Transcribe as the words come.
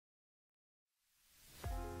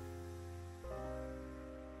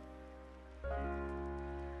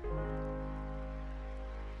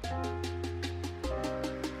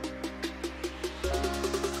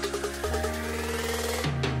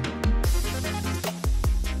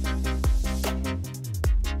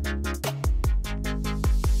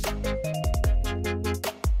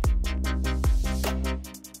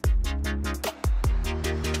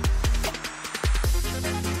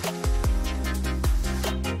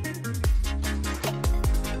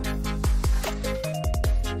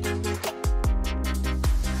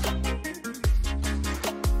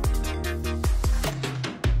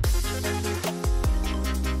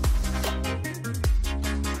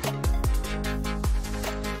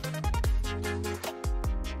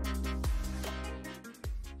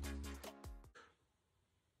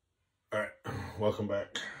Welcome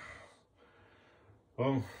back.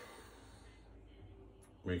 Well,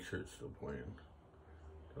 make sure it's still playing.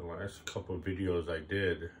 The last couple of videos I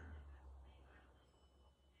did,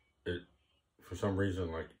 it for some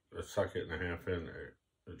reason, like a second and a half in,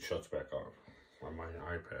 it shuts back off on my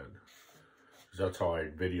iPad. Because that's how I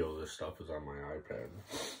video this stuff, is on my iPad.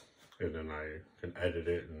 And then I can edit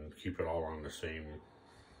it and keep it all on the same.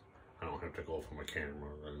 I don't have to go from a camera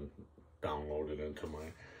and download it into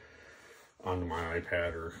onto my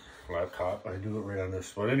iPad or laptop. I do it right on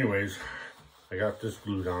this. But anyways, I got this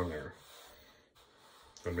glued on there.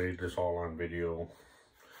 I made this all on video.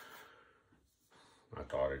 I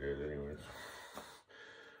thought I did anyways.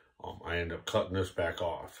 I end up cutting this back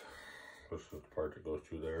off. This is the part that goes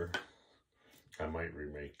through there. I might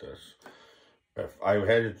remake this. If I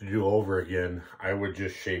had it to do over again, I would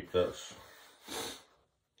just shape this.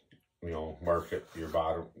 You know, mark it, your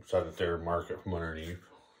bottom, set it there, mark it from underneath.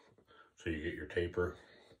 So you get your taper,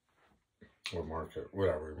 or mark it,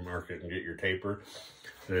 whatever, mark it and get your taper.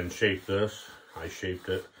 And then shape this. I shaped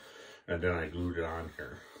it, and then I glued it on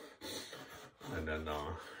here. And then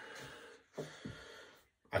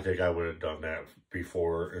I think I would have done that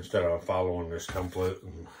before, instead of following this template,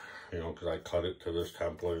 and, you know, because I cut it to this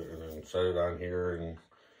template and then set it on here and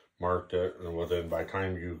marked it. And within, by the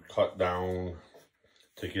time you cut down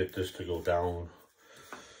to get this to go down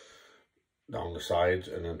the sides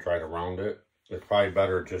and then try to round it, it's probably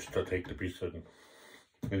better just to take the piece and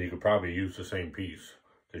you could probably use the same piece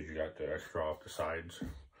because you got the extra off the sides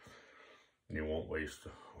and you won't waste a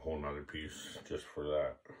whole nother piece just for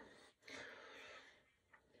that.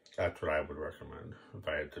 That's what I would recommend if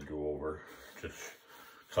I had to do over. Just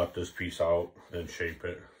cut this piece out, then shape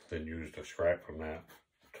it, then use the scrap from that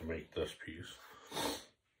to make this piece,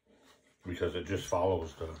 because it just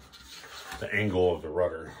follows the angle of the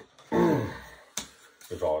rudder.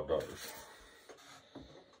 Is all it does.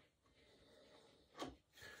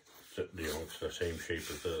 You know, it's the same shape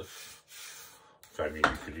as this. So I mean,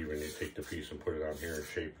 you could even take the piece and put it on here and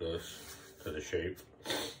shape this to the shape.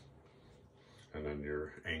 And then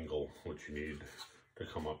your angle, which you need to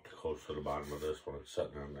come up close to the bottom of this when it's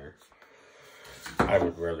sitting on there. I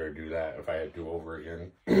would rather do that if I had to do over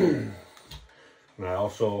again. And I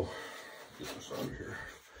also, get this out of here.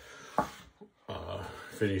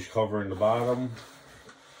 Finished covering the bottom.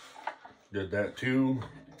 Did that too.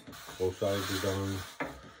 Both sides are done.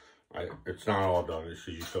 It's not all done. It's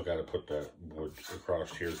just you still got to put that wood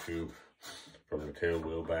across here too, from the tail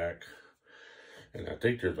wheel back. And I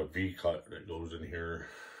think there's a V cut that goes in here,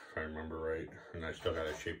 if I remember right. And I still got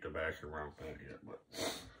to shape the back and round that yet. But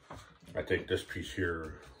I think this piece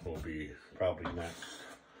here will be probably next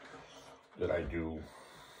that I do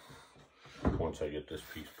once I get this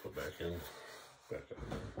piece put back in.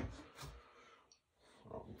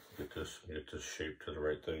 Get this shape to the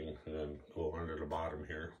right thing, and then go under the bottom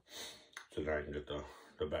here, so that I can get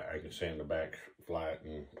the back. I can sand the back flat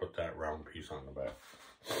and put that round piece on the back.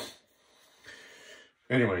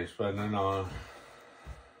 Anyways, but then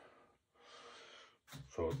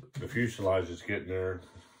so the fuselage is getting there.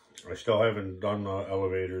 I still haven't done the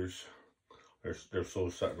elevators. They're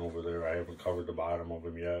still sitting over there. I haven't covered the bottom of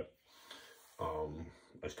them yet.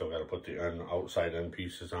 I still got to put the outside end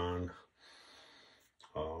pieces on.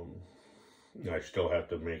 I still have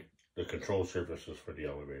to make the control surfaces for the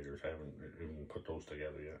elevators. I haven't even put those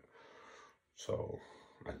together yet. So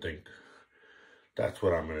I think that's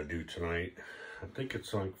what I'm going to do tonight. I think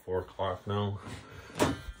it's like 4 o'clock now.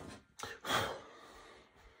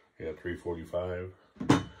 Yeah, 3:45.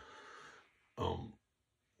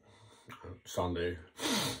 Sunday.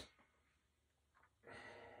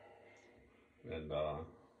 And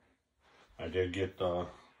I did get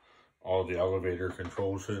all the elevator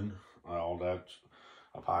controls in. All that's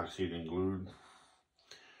epoxied and glued.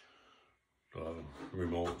 The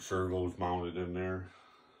remote servos mounted in there.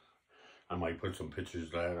 I might put some pictures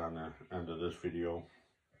of that on the end of this video,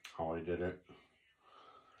 how I did it.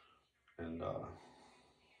 And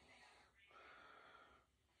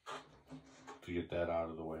to get that out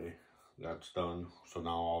of the way. That's done. So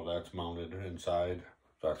now all that's mounted inside.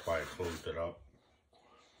 So that's why I closed it up.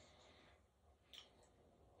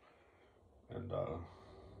 And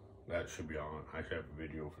that should be on. I should have a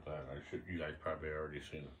video for that. You guys probably already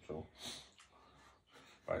seen it. So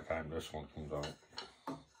by the time this one comes out.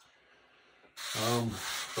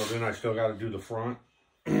 So then I still got to do the front.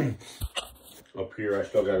 Up here I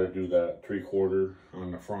still got to do that 3/4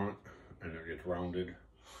 on the front, and it gets rounded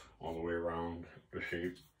all the way around the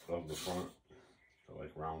shape of the front. So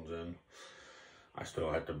like rounds in. I still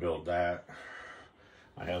have to build that.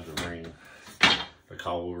 I have the ring, the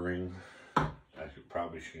cowl ring. I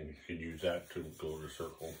probably can use that to go to the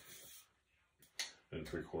circle and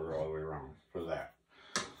 3/4 all the way around for that.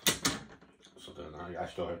 So then I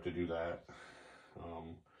still have to do that.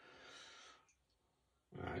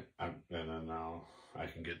 And then now I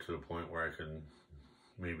can get to the point where I can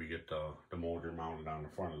maybe get the motor mounted on the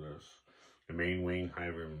front of this. The main wing, I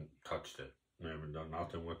haven't touched it. I haven't done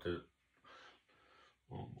nothing with it.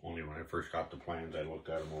 Only when I first got the plans, I looked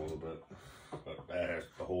at them a little bit. But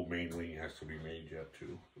the whole main wing has to be made yet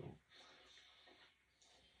too. So.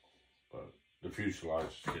 But the fuselage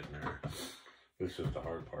is getting there. This is the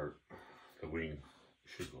hard part. The wing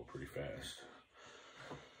should go pretty fast.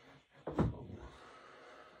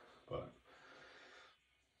 But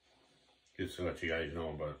just to let you guys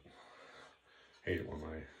know, but I hate it when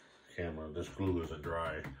my camera, this glue isn't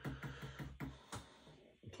dry.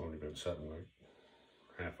 It's only been setting like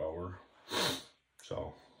half hour.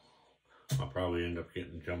 So I'll probably end up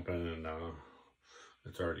jumping, and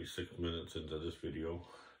it's already 6 minutes into this video,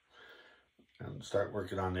 and start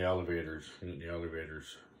working on the elevators, getting the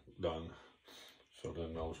elevators done, so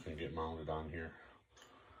then those can get mounted on here,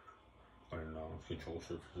 and control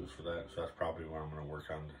surfaces for that. So that's probably what I'm going to work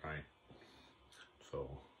on tonight.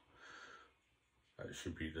 So that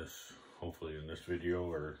should be this, hopefully in this video,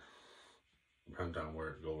 or depends on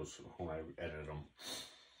where it goes when I edit them.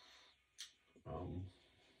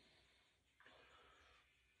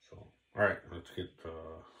 So, all right, let's get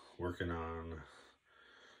working on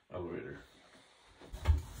elevator.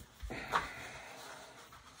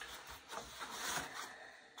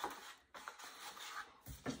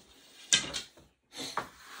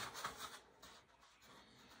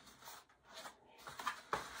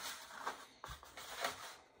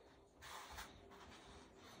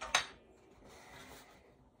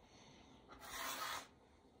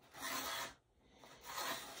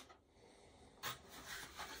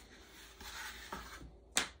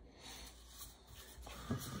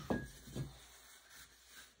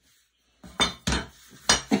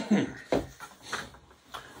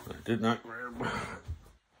 I did not grab the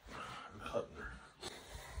cutler.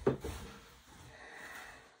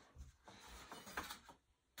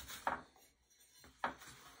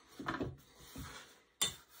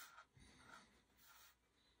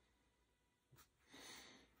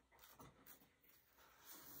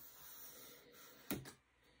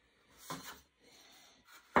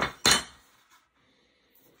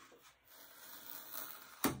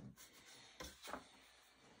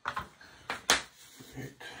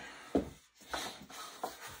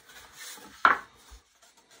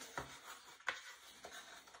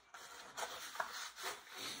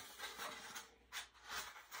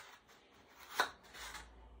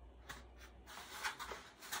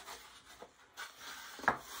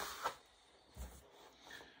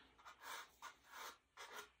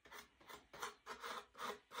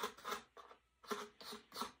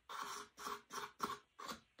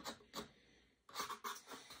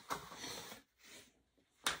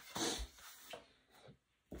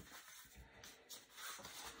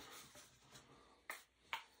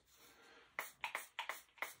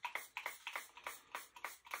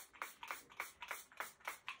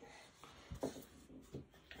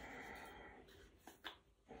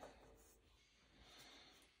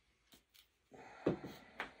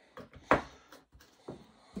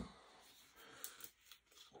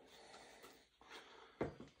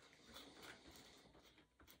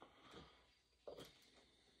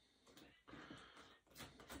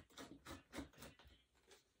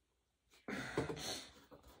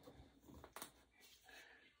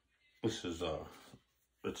 This is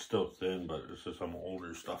it's still thin, but this is some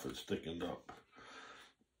older stuff. It's thickened up.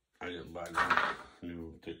 I didn't buy the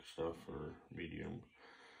new thick stuff or medium.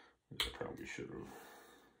 I probably should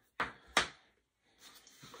have.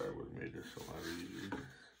 Probably would have made this a lot easier.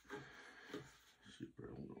 Let's see where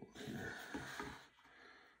I'm going here.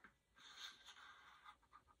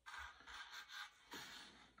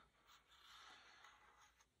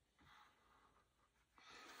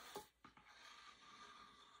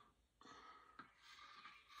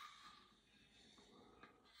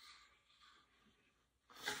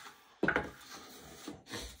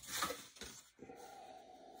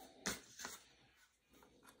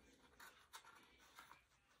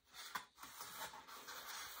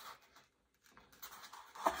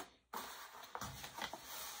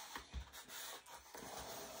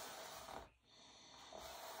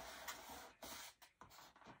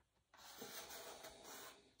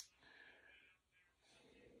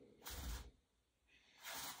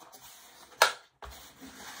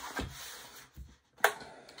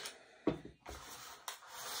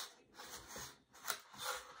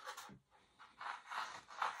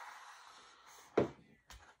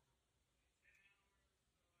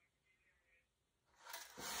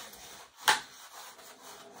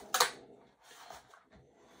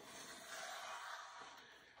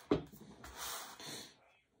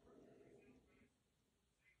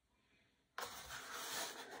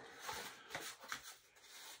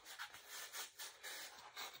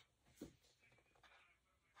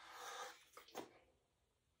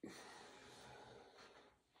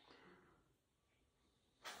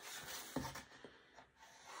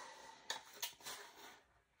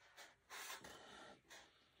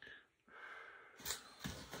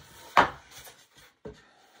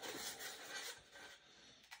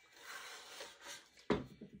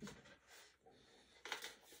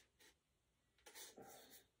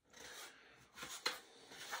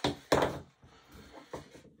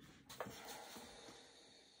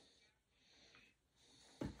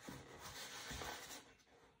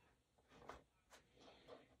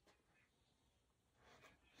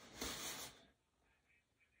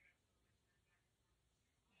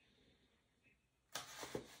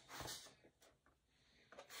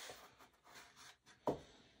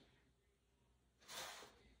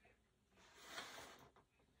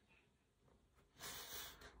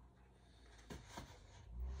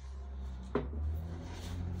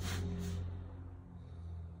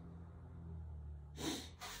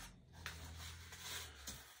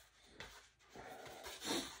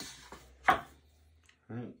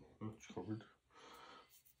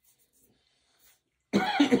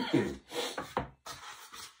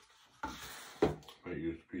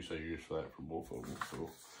 piece I used for that for both of them. So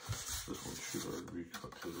this one should already be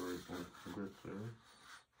cut to the right one. Right there.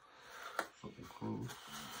 Something close.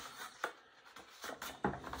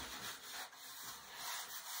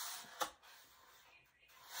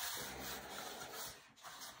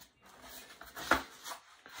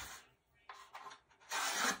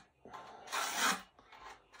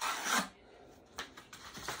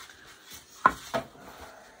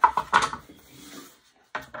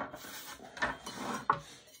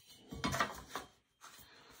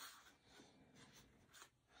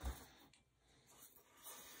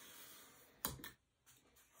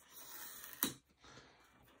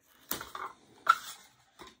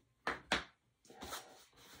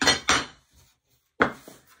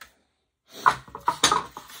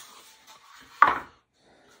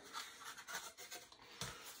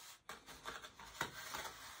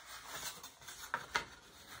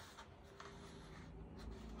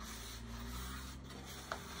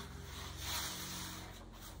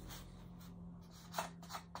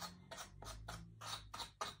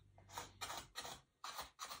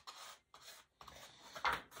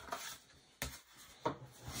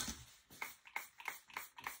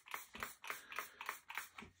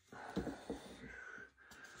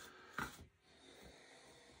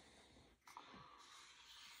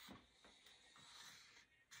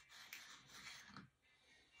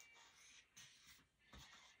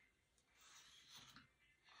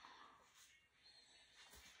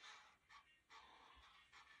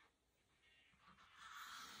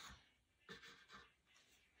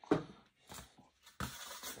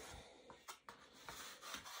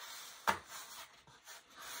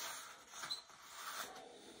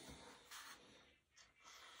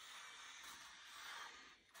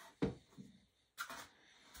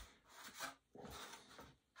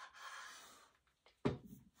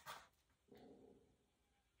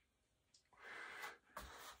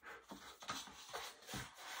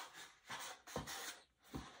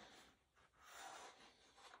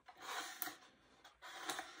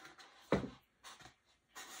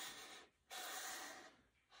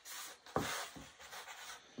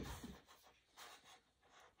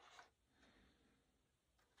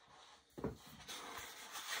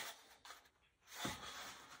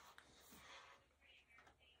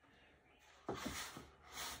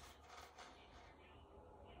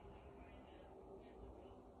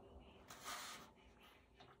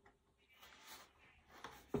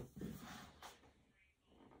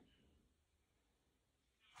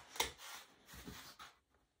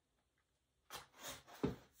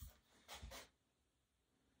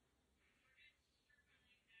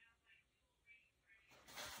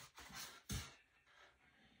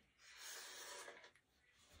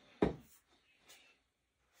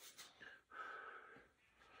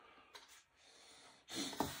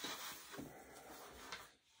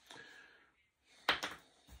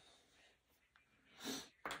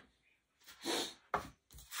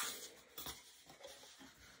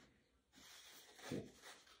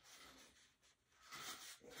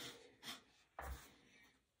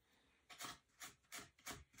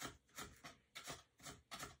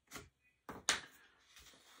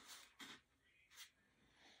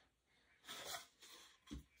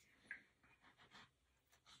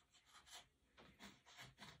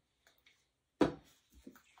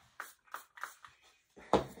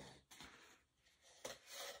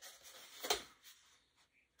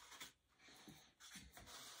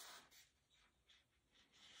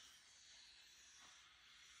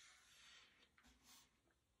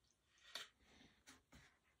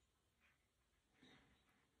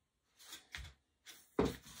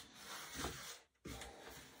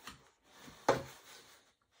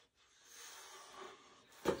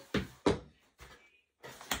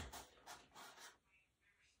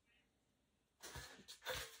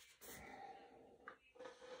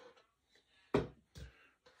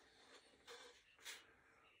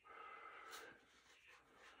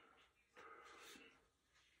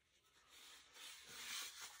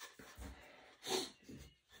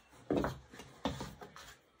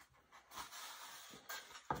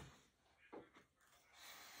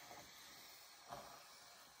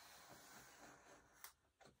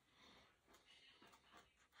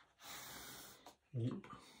 Yep.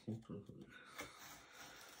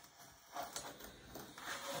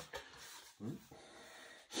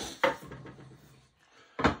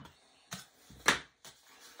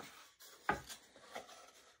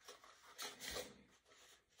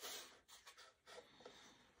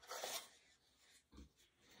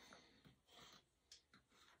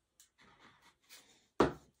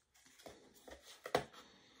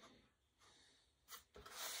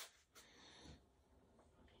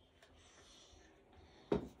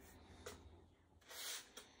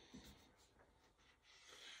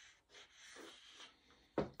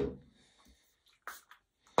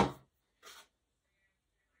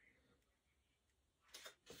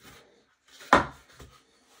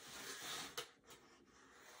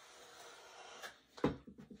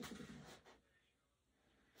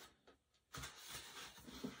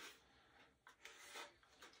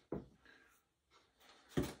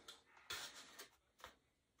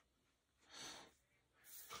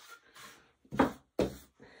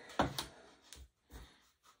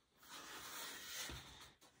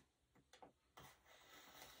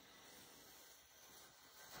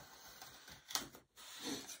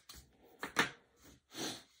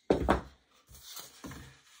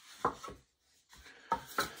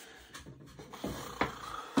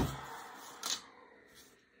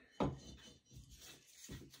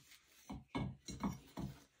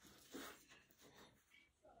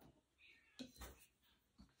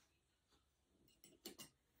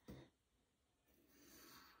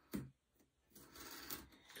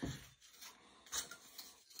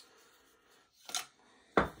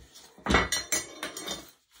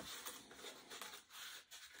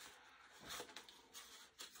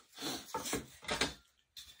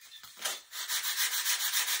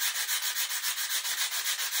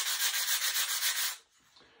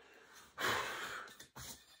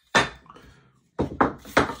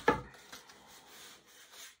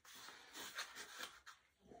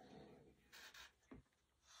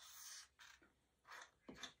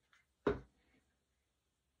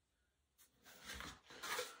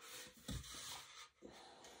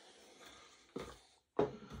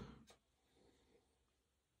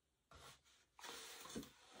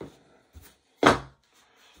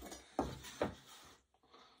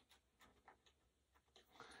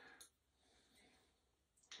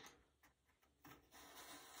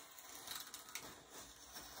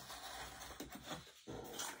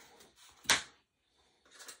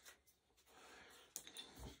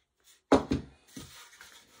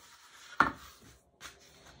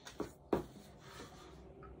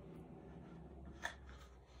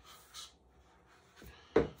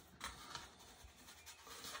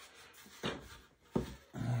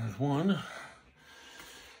 one.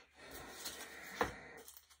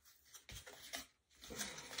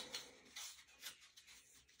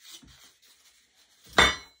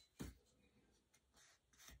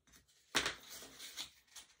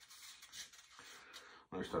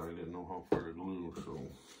 Nice that I didn't know how far to glue, so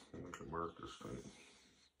I can mark this thing.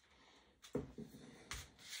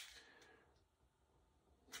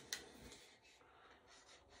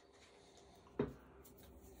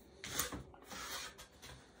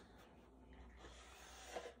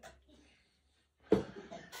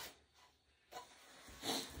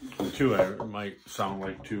 Too, it might sound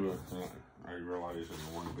like too, I realized in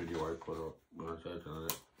the one video I put up when I was editing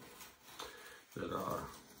it, that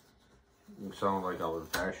it sounded like I was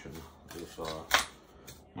bashing this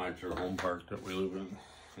Meister home park that we live in,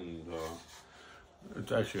 and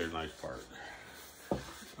it's actually a nice park.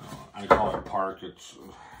 I call it park, it's,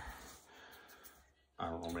 I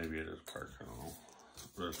don't know, maybe it is park, I don't know,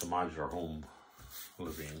 but it's a Meister home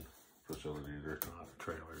living facility. There's not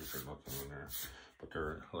trailers or nothing in there, but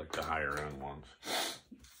they're like the higher end ones.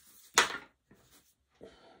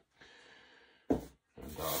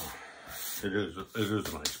 And it is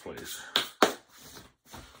a nice place.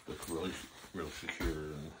 It's really real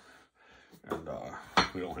secure, and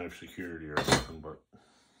we don't have security or nothing, but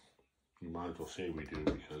you might as well say we do,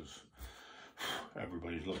 because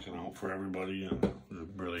everybody's looking out for everybody, and there's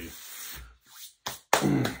really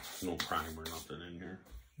no crime or nothing in here.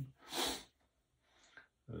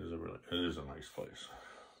 It is a nice place.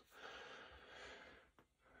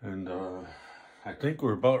 And I think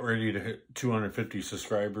we're about ready to hit 250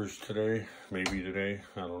 subscribers today, maybe today,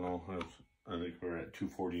 I don't know. I think we're at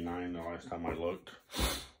 249 the last time I looked.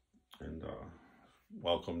 And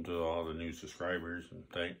welcome to all the new subscribers, and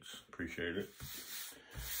thanks, appreciate it.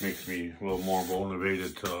 Makes me a little more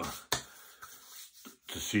motivated to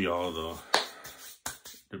see all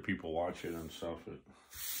the people watching and stuff. It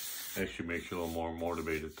actually makes you a little more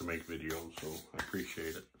motivated to make videos, so I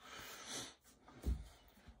appreciate it.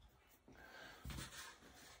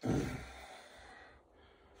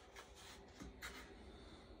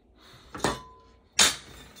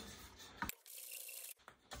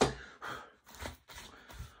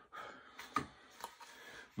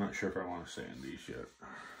 I'm not sure if I want to sand these yet.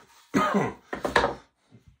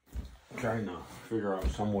 Trying to figure out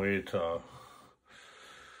some way to,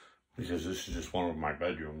 because this is just one of my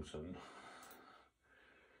bedrooms, and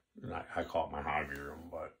I call it my hobby room,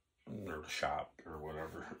 but, or the shop, or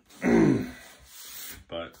whatever.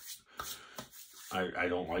 But I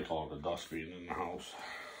don't like all the dust being in the house.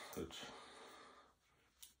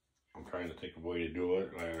 I'm trying to think of a way to do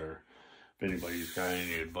it, or if anybody's got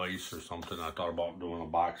any advice or something. I thought about doing a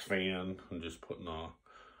box fan and just putting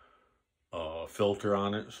a filter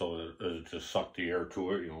on it, so that it just suck the air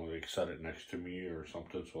to it. You know, they set it next to me or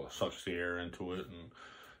something, so it sucks the air into it,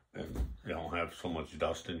 and you don't have so much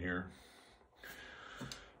dust in here.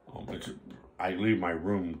 I leave my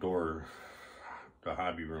room door, the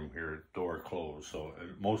hobby room here, door closed, so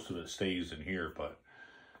most of it stays in here, but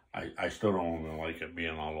I still don't like it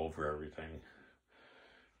being all over everything.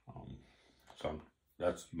 So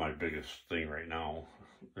that's my biggest thing right now.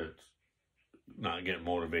 It's not getting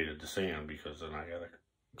motivated to sand, because then I gotta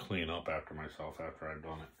clean up after myself after I've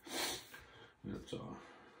done it. It's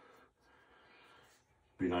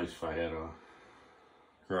be nice if I had a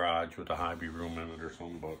garage with a hobby room in it or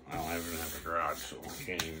something, but I don't even have a garage, so I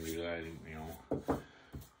can't even do that, you know.